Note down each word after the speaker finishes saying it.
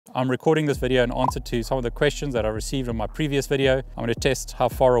I'm recording this video in answer to some of the questions that I received in my previous video. I'm going to test how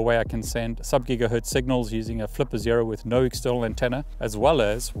far away I can send sub-gigahertz signals using a flipperzero with no external antenna, as well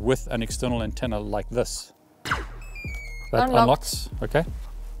as with an external antenna like this. That unlocks. Okay.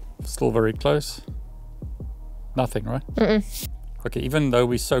 Still very close. Nothing, right? Mm-mm. Okay, even though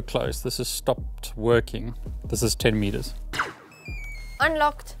we're so close, this has stopped working. This is 10 meters.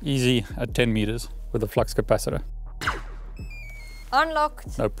 Unlocked. Easy at 10 meters with a flux capacitor.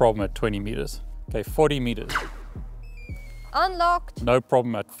 Unlocked. No problem at 20 meters. Okay, 40 meters. Unlocked. No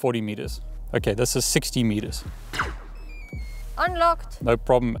problem at 40 meters. Okay, this is 60 meters. Unlocked. No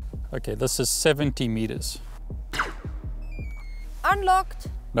problem. Okay, this is 70 meters. Unlocked.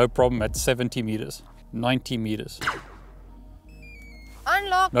 No problem at 70 meters. 90 meters.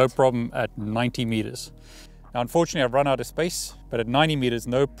 Unlocked. No problem at 90 meters. Now, unfortunately, I've run out of space, but at 90 meters,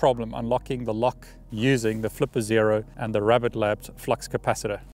 no problem unlocking the lock using the flipperzero and the Rabbit Labs flux capacitor.